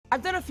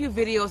I've done a few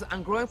videos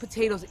on growing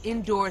potatoes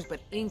indoors but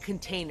in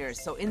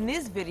containers. So in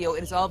this video,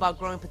 it is all about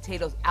growing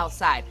potatoes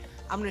outside.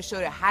 I'm going to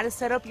show you how to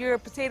set up your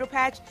potato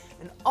patch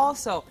and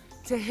also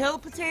to hill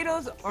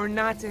potatoes or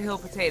not to hill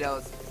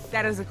potatoes.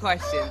 That is the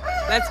question.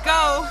 Let's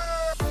go!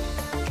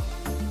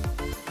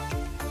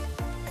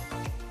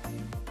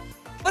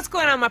 What's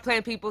going on, my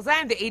plant peoples? I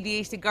am the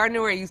ADHD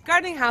gardener where I use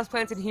gardening,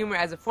 houseplants, and humor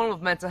as a form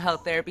of mental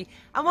health therapy.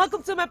 And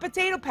welcome to my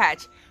potato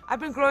patch. I've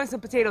been growing some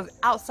potatoes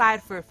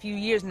outside for a few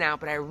years now,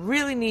 but I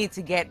really need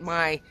to get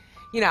my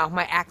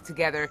act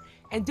together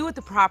and do it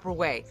the proper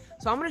way.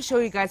 So I'm going to show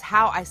you guys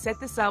how I set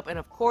this up, and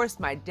of course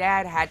my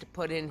dad had to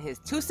put in his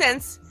 2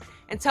 cents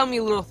and tell me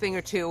a little thing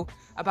or two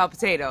about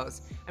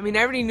potatoes. I mean,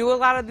 I already knew a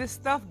lot of this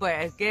stuff, but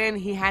again,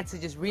 he had to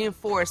just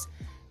reinforce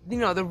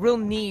the real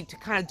need to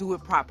kind of do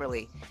it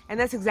properly. And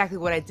that's exactly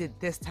what I did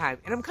this time.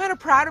 And I'm kind of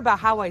proud about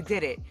how I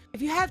did it.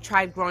 If you have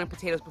tried growing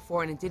potatoes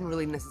before and it didn't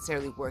really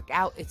necessarily work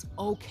out, it's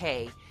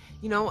okay.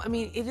 I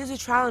mean, it is a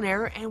trial and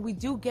error, and we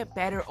do get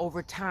better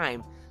over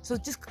time. So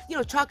just,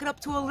 chalk it up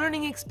to a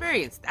learning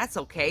experience. That's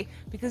okay,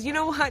 because you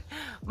know what?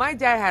 My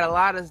dad had a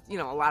lot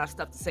of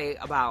stuff to say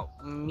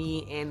about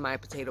me and my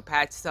potato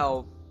patch,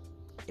 so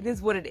it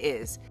is what it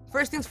is.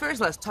 First things first,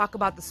 let's talk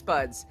about the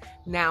spuds.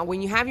 Now,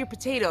 when you have your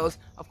potatoes,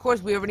 of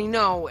course, we already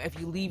know if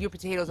you leave your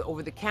potatoes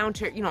over the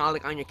counter,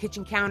 like on your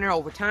kitchen counter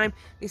over time,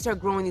 they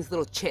start growing these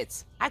little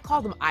chits. I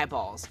call them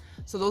eyeballs.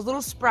 So those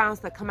little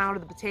sprouts that come out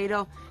of the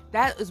potato,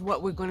 that is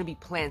what we're going to be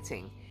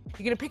planting.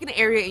 You're going to pick an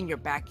area in your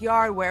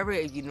backyard, wherever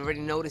you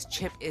already notice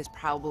Chip is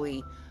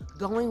probably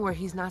going where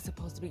he's not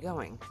supposed to be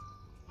going.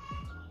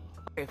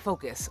 Okay,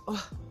 focus.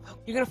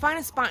 You're going to find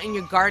a spot in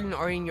your garden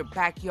or in your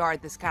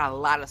backyard that's got a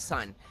lot of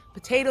sun.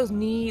 Potatoes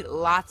need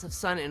lots of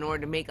sun in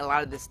order to make a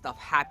lot of this stuff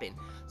happen.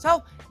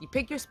 So you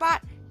pick your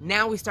spot,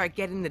 now we start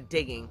getting the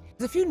digging.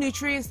 There's a few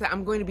nutrients that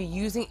I'm going to be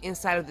using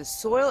inside of the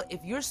soil.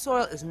 If your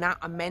soil is not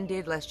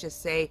amended, let's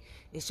just say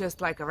it's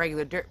just like a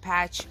regular dirt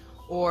patch,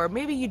 or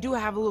maybe you do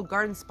have a little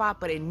garden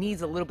spot but it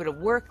needs a little bit of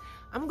work,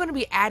 I'm going to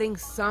be adding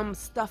some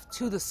stuff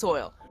to the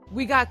soil.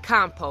 We got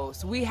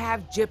compost, we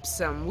have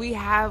gypsum, we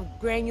have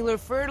granular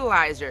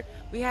fertilizer,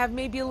 we have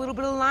maybe a little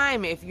bit of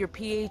lime if your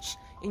pH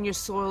in your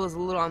soil is a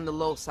little on the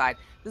low side.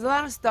 There's a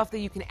lot of stuff that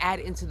you can add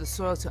into the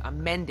soil to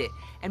amend it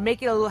and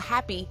make it a little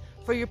happy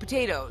for your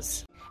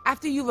potatoes.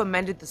 After you've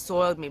amended the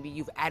soil, maybe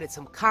you've added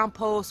some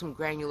compost, some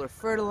granular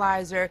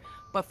fertilizer,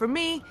 but for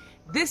me,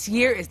 this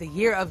year is the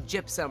year of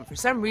gypsum for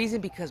some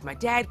reason, because my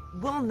dad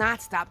will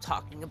not stop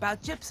talking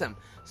about gypsum.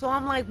 So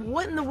I'm like,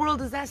 what in the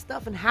world is that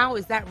stuff and how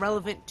is that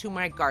relevant to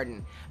my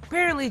garden?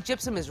 Apparently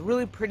gypsum is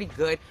really pretty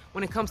good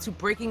when it comes to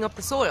breaking up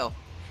the soil,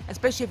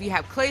 especially if you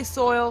have clay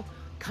soil,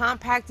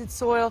 compacted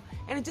soil,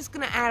 and it's just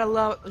going to add a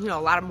lot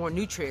of more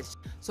nutrients.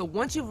 So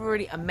once you've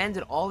already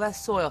amended all that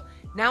soil,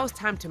 now it's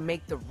time to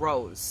make the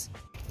rows.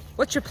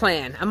 What's your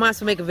plan? I might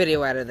as well make a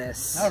video out of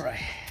this. All right,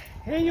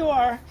 here you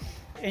are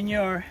in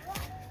your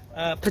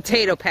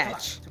potato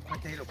patch.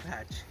 Potato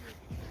patch.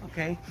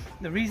 Okay,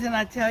 the reason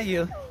I tell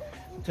you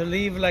to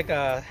leave like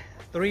a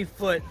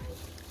 3-foot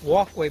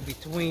walkway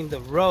between the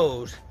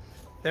rows,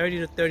 30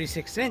 to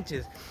 36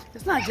 inches,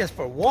 it's not just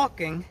for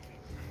walking,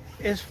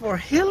 it's for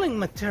hilling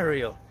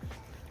material.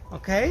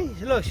 Okay,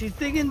 look, she's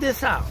digging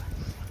this out,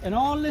 and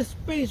all this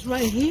space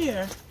right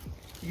here,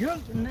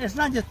 it's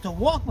not just to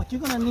walk, but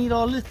you're gonna need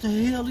all this to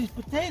hill these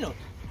potatoes.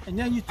 And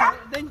then you talk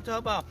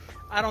about,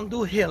 I don't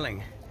do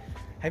hilling.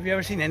 Have you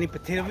ever seen any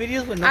potato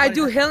videos? I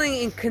do hilling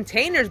in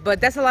containers, but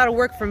that's a lot of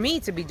work for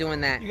me to be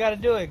doing that. You got to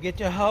do it. Get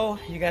your hoe.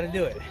 You got to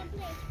do it.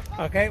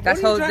 Okay.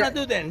 What are you trying to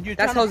do then?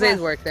 That's Jose's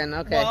work then.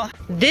 Okay. Well,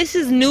 this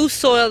is new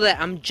soil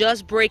that I'm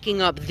just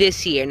breaking up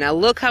this year. Now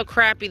look how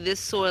crappy this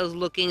soil is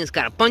looking. It's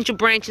got a bunch of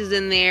branches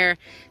in there.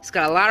 It's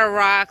got a lot of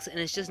rocks, and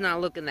it's just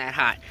not looking that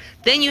hot.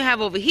 Then you have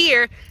over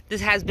here,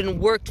 this has been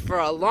worked for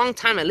a long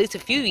time, at least a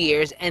few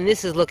years, and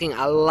this is looking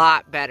a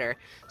lot better.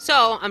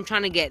 So I'm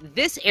trying to get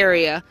this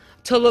area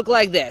to look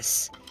like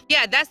this.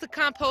 Yeah, that's the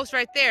compost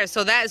right there.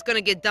 So that is going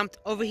to get dumped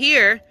over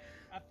here.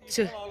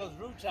 After you pull all those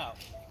roots out.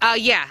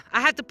 Yeah,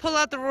 I have to pull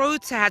out the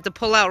roots. I have to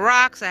pull out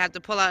rocks. I have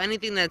to pull out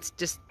anything that's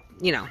just,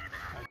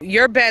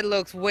 Your bed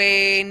looks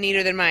way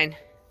neater than mine.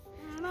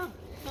 No.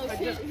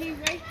 He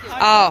raked it.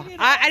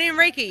 I didn't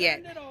rake it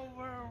yet. Turned it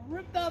over,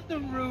 ripped out the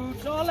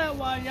roots, all that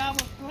while y'all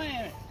was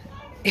playing.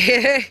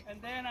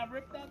 And then I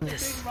ripped out the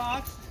big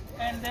rocks,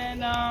 and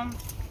then I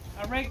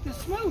raked it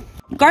smooth.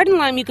 Garden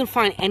lime you can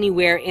find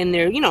anywhere in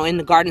there, in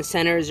the garden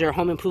centers or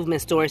home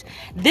improvement stores.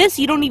 This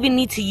you don't even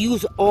need to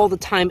use all the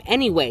time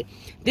anyway.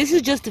 This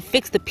is just to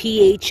fix the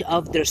pH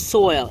of their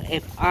soil.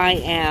 If I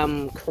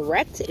am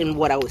correct in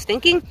what I was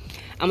thinking,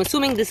 I'm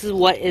assuming this is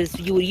what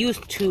you would use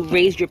to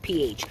raise your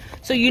pH.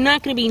 So you're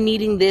not going to be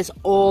needing this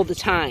all the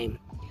time.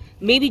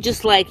 Maybe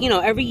just like,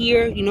 every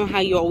year, how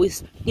you're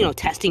always,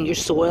 testing your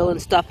soil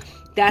and stuff.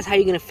 That's how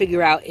you're going to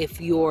figure out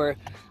if your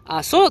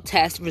soil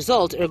test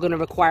results are going to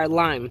require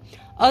lime.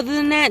 Other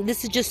than that,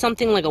 this is just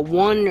something like a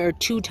 1 or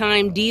 2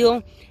 time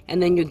deal,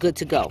 and then you're good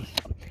to go.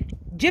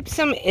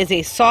 Gypsum is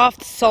a soft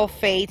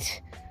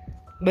sulfate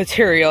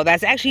material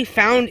that's actually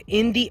found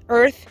in the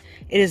earth.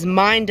 It is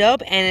mined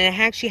up, and it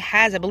actually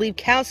has, I believe,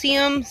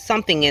 calcium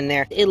something in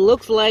there. It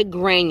looks like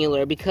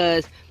granular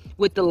because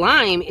with the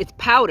lime, it's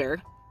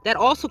powder. That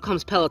also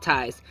comes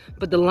pelletized,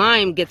 but the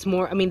lime gets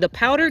more, I mean, the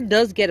powder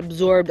does get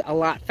absorbed a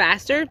lot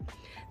faster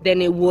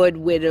than it would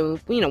with,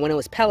 when it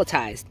was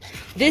pelletized.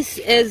 This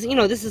is,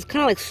 this is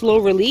kind of like slow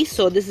release,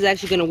 so this is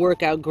actually going to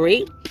work out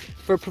great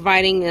for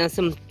providing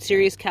some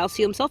serious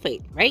calcium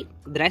sulfate, right?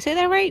 Did I say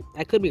that right?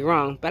 I could be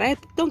wrong, but I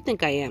don't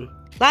think I am.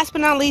 Last but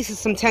not least is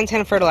some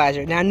 10-10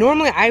 fertilizer. Now,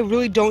 normally I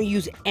really don't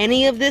use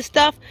any of this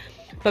stuff,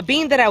 but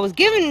being that I was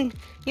given,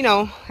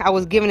 I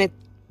was giving it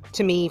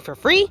to me for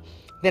free,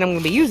 then I'm going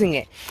to be using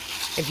it.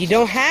 If you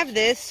don't have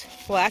this,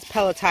 well, that's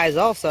pelletized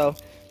also,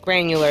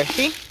 granular.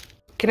 See?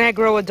 Can I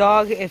grow a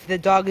dog if the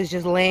dog is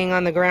just laying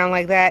on the ground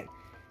like that?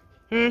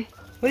 What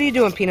are you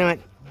doing, Peanut?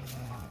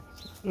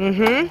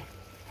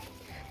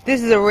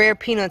 This is a rare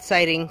Peanut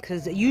sighting,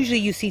 because usually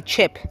you see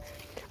Chip.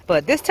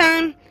 But this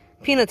time,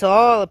 Peanut's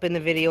all up in the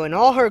video in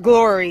all her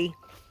glory,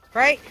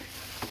 right?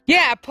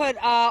 Yeah, I put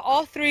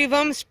all 3 of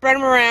them, spread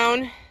them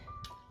around.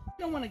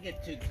 You don't want to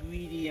get too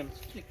greedy and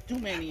stick too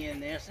many in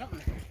there.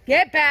 Something.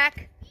 Get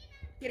back.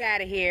 Get out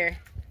of here.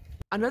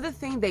 Another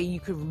thing that you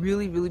could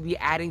really be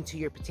adding to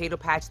your potato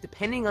patch,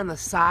 depending on the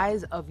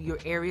size of your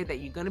area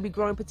that you're going to be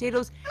growing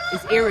potatoes,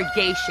 is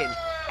irrigation.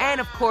 And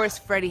of course,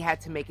 Freddie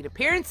had to make an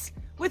appearance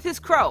with his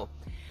crow.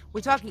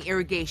 We're talking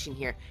irrigation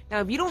here.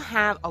 Now, if you don't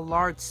have a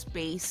large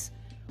space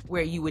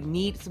where you would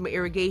need some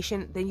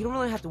irrigation, then you don't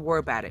really have to worry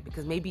about it,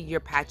 because maybe your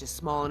patch is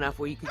small enough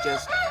where you could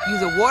just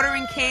use a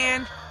watering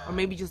can or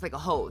maybe just like a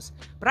hose.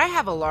 But I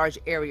have a large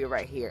area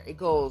right here. It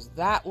goes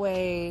that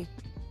way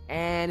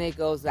and it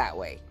goes that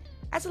way.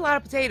 That's a lot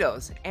of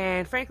potatoes,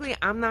 and frankly,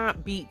 I'm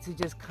not beat to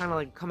just kind of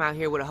like come out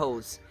here with a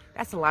hose.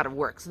 That's a lot of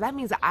work. So that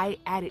means that I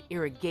added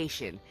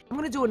irrigation. I'm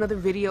going to do another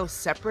video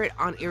separate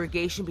on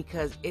irrigation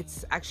because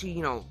it's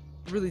actually,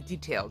 really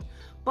detailed.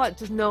 But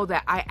just know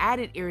that I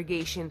added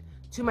irrigation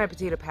to my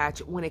potato patch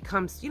when it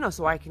comes,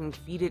 so I can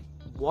feed it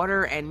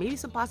water and maybe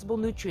some possible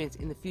nutrients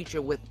in the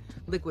future with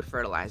liquid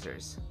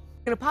fertilizers.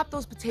 We're going to pop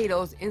those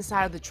potatoes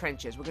inside of the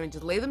trenches. We're going to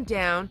just lay them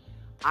down,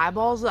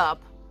 eyeballs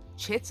up,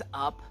 chits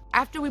up.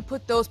 After we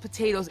put those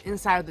potatoes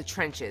inside of the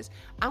trenches,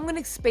 I'm going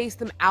to space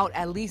them out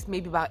at least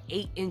maybe about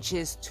 8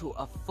 inches to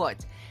a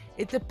foot.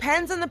 It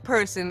depends on the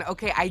person,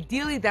 okay?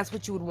 Ideally, that's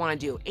what you would want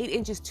to do, 8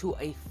 inches to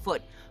a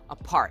foot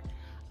apart.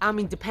 I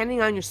mean,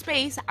 depending on your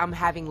space, I'm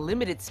having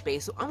limited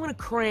space, so I'm going to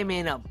cram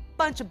in a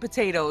bunch of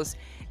potatoes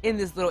in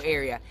this little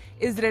area.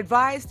 Is it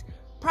advised?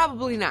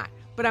 Probably not,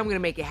 but I'm going to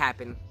make it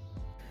happen.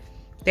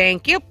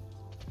 Thank you.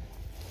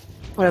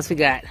 What else we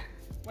got?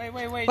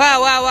 Wait.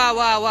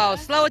 Wow.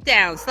 Slow it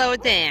down. Oh,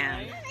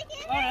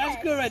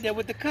 that's good right there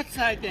with the cut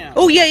side down.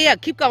 Oh, yeah.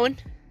 Keep going.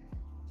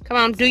 Come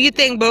on, do your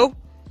thing, boo.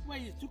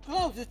 Wait, it's too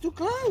close. It's too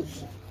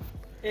close.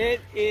 It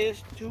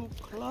is too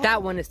close.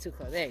 That one is too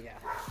close. There you go.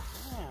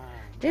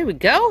 There we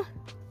go.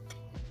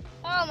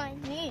 Oh, my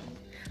knees.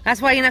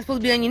 That's why you're not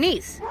supposed to be on your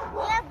knees.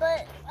 Yeah,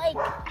 but,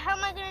 how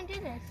am I going to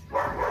do this?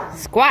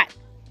 Squat.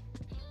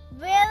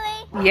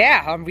 Really?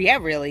 Yeah,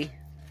 really.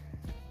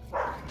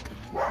 I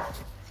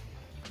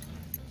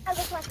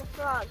look like a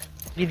frog.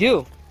 You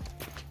do.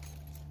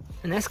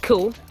 And that's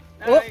cool.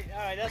 All right,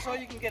 that's all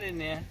you can get in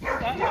there.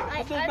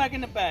 Put those back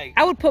in the bag.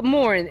 I would put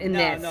more in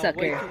that No, sucker.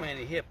 way too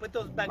many. Here, put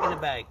those back in the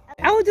bag.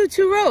 I would do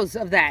 2 rows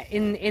of that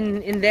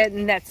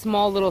in that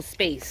small little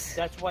space.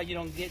 That's why you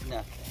don't get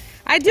nothing.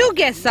 I do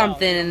get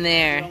something in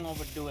there. You don't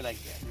overdo it like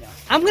that. No.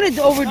 I'm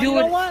gonna overdo it. You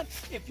know what?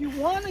 If you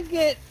want to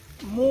get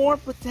more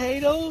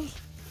potatoes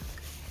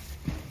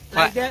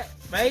like that,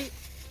 right?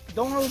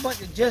 Don't worry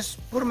about it. Just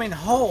put them in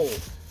whole.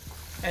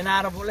 And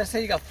out of, let's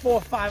say you got 4 or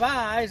 5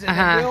 eyes, and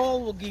then they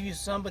all will give you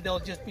some, but they'll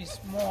just be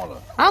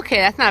smaller. Okay,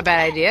 that's not a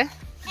bad idea.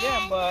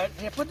 Yeah, but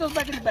here, put those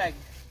back in the bag.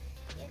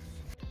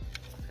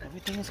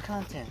 Everything is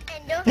content.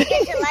 And don't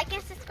forget to like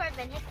and subscribe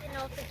and hit the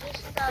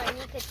notification bell, and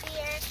you can see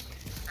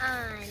her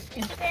on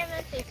Instagram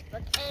and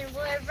Facebook. And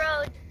we're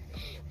road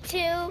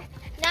to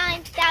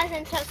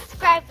 9,000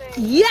 subscribers.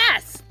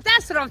 Yes,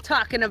 that's what I'm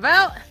talking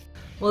about.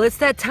 Well, it's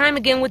that time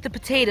again with the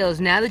potatoes.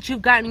 Now that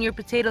you've gotten your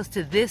potatoes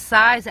to this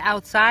size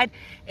outside,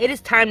 it is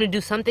time to do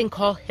something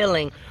called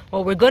hilling.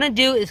 What we're going to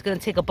do is going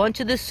to take a bunch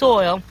of this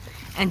soil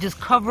and just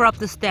cover up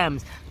the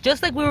stems.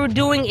 Just like we were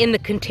doing in the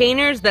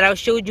containers that I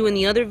showed you in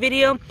the other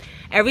video,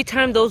 every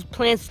time those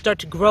plants start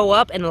to grow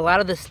up and a lot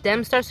of the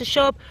stem starts to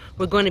show up,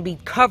 we're going to be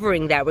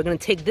covering that. We're going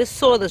to take this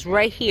soil that's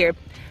right here,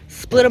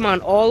 split them on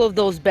all of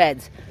those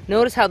beds.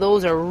 Notice how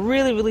those are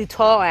really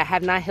tall. I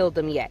have not hilled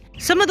them yet.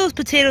 Some of those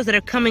potatoes that are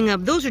coming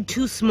up, those are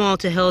too small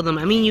to hill them.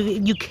 I mean,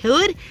 you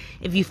could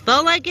if you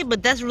felt like it,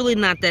 but that's really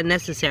not that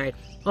necessary.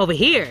 Over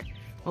here,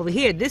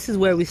 this is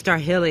where we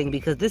start hilling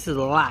because this is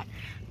a lot.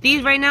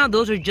 These right now,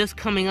 those are just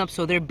coming up,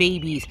 so they're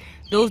babies.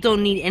 Those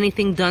don't need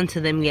anything done to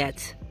them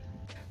yet.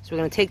 So we're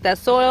going to take that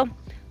soil,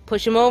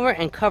 push them over,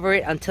 and cover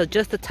it until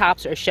just the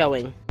tops are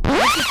showing.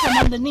 Let's get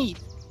them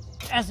underneath.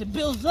 As it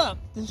builds up,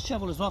 this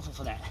shovel is awful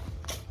for that.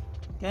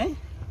 Okay?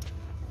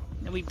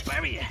 Then we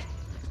bury it.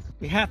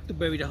 We have to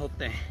bury the whole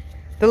thing.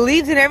 The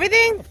leaves and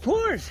everything? Of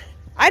course.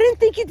 I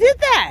didn't think you did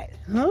that.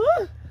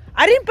 Huh?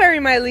 I didn't bury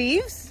my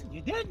leaves.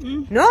 You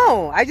didn't?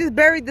 No, I just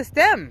buried the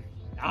stem.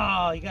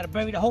 Oh, you gotta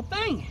bury the whole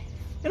thing.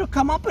 It'll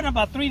come up in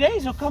about 3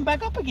 days. It'll come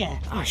back up again.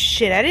 Oh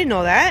shit, I didn't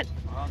know that.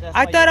 Oh,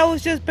 I thought I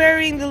was just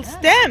burying the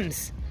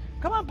stems.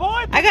 Come on,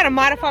 boy. I gotta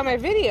modify my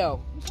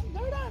video. Put some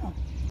dirt on 'em.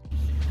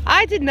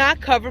 I did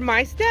not cover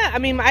my stem. I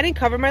mean, I didn't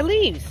cover my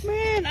leaves.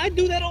 Man, I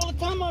do that all the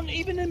time,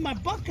 even in my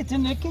buckets,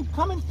 and they keep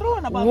coming through.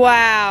 And about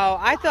Wow,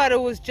 I thought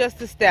it was just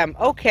the stem.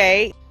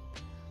 Okay.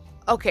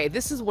 Okay,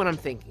 this is what I'm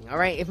thinking, all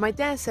right? If my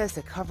dad says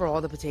to cover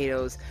all the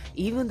potatoes,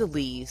 even the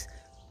leaves,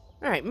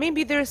 all right,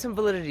 maybe there's some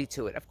validity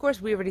to it. Of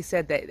course, we already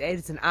said that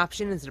it's an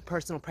option, it's a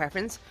personal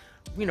preference.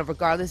 You know,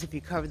 regardless if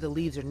you cover the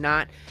leaves or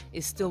not,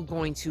 it's still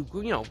going to,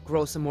 you know,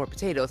 grow some more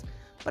potatoes.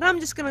 But I'm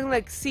just gonna,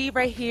 like, see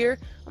right here,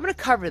 I'm gonna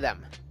cover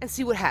them and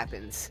see what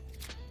happens.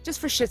 Just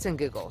for shits and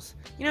giggles.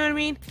 You know what I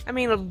mean? I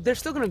mean, they're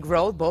still gonna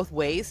grow both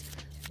ways,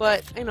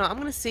 but, you know, I'm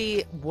gonna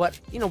see what,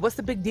 you know, what's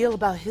the big deal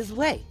about his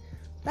way.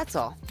 That's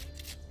all.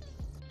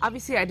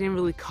 Obviously, I didn't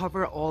really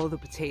cover all of the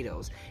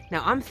potatoes.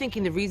 Now, I'm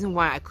thinking the reason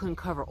why I couldn't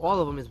cover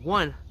all of them is,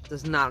 one,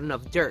 there's not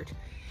enough dirt.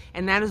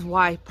 And that is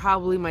why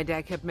probably my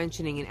dad kept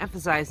mentioning and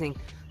emphasizing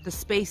the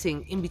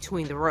spacing in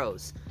between the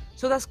rows.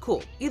 So that's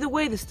cool. Either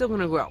way, they're still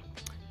gonna grow.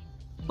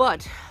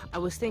 But I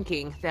was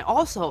thinking that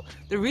also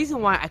the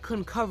reason why I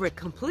couldn't cover it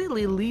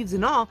completely, leaves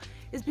and all,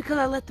 is because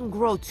I let them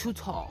grow too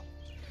tall.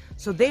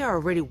 So they are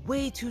already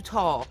way too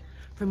tall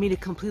for me to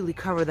completely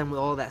cover them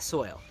with all that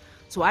soil.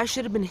 So I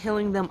should have been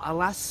hilling them a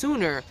lot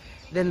sooner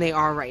than they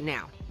are right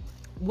now.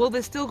 Will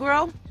they still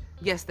grow?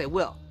 Yes, they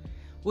will.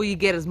 Will you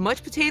get as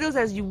much potatoes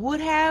as you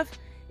would have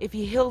if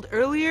you hilled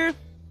earlier?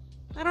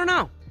 I don't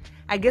know.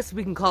 I guess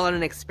we can call it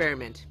an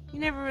experiment.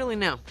 You never really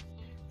know.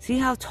 See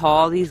how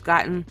tall these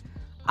gotten?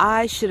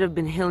 I should have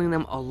been hilling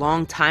them a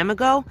long time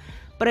ago,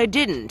 but I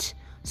didn't.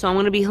 So I'm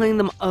going to be hilling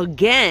them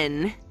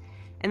again.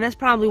 And that's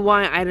probably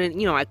why I didn't,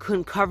 you know, I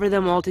couldn't cover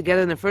them all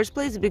together in the first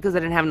place, because I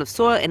didn't have enough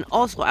soil. And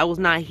also I was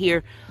not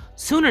here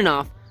soon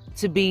enough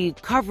to be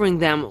covering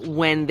them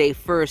when they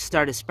first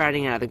started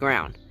sprouting out of the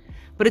ground.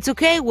 But it's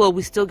okay. Well,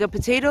 we still get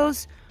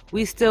potatoes.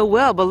 We still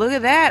will. But look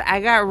at that. I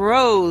got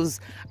rows.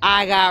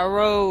 I got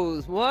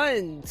rows.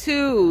 1,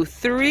 2,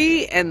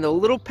 3, and the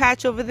little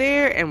patch over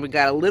there. And we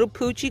got a little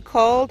poochie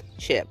called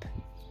Chip.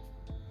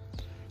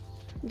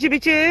 Chippy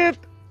Chip.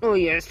 Oh,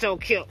 you're so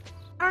cute.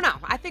 I don't know.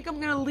 I think I'm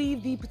going to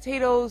leave the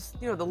potatoes,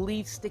 you know, the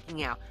leaves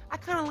sticking out. I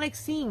kind of like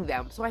seeing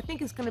them. So I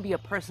think it's going to be a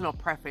personal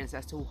preference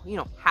as to, you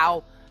know,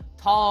 how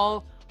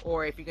tall,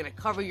 or if you're going to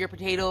cover your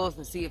potatoes,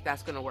 and see if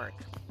that's going to work.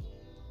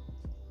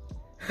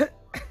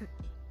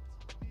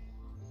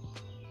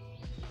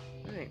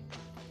 Right.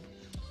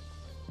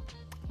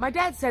 My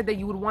dad said that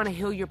you would want to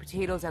hill your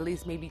potatoes at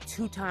least maybe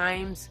 2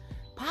 times,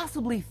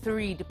 possibly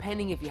 3,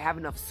 depending if you have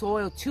enough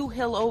soil to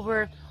hill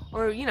over,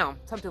 or, you know,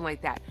 something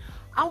like that.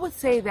 I would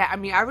say that, I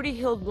mean, I already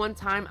hilled 1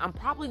 time. I'm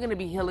probably going to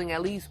be hilling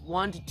at least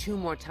 1 to 2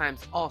 more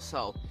times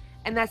also.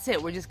 And that's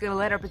it. We're just going to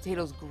let our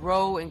potatoes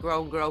grow and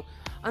grow and grow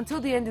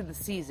until the end of the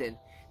season.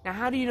 Now,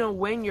 how do you know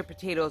when your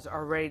potatoes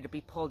are ready to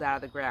be pulled out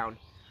of the ground?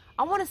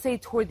 I want to say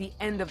toward the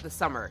end of the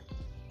summer.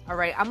 All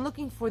right, I'm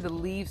looking for the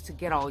leaves to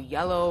get all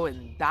yellow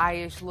and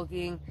dye-ish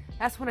looking.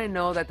 That's when I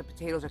know that the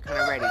potatoes are kind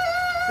of ready.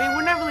 I mean,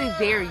 we're not really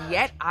there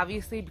yet,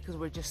 obviously, because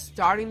we're just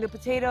starting the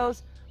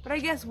potatoes. But I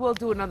guess we'll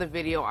do another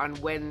video on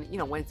when, you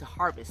know, when to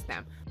harvest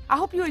them. I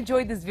hope you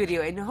enjoyed this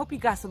video, and I hope you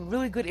got some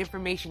really good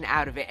information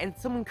out of it and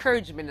some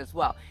encouragement as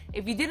well.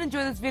 If you did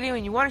enjoy this video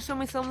and you want to show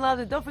me some love,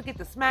 then don't forget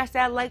to smash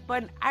that like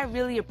button. I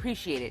really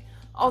appreciate it.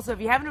 Also, if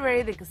you haven't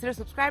already, then consider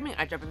subscribing.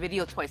 I drop a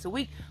video twice a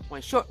week,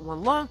 1 short,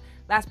 1 long.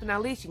 Last but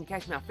not least, you can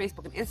catch me on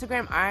Facebook and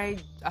Instagram.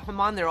 I'm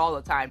on there all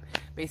the time.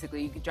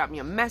 Basically, you can drop me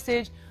a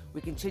message,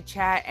 we can chit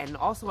chat, and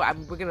also we're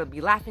going to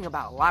be laughing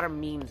about a lot of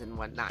memes and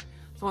whatnot.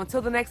 So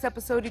until the next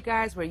episode, you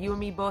guys, where you and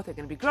me both are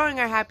going to be growing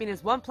our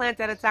happiness 1 plant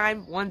at a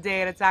time, 1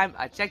 day at a time,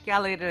 I'll check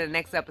y'all later in the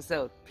next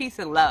episode. Peace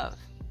and love.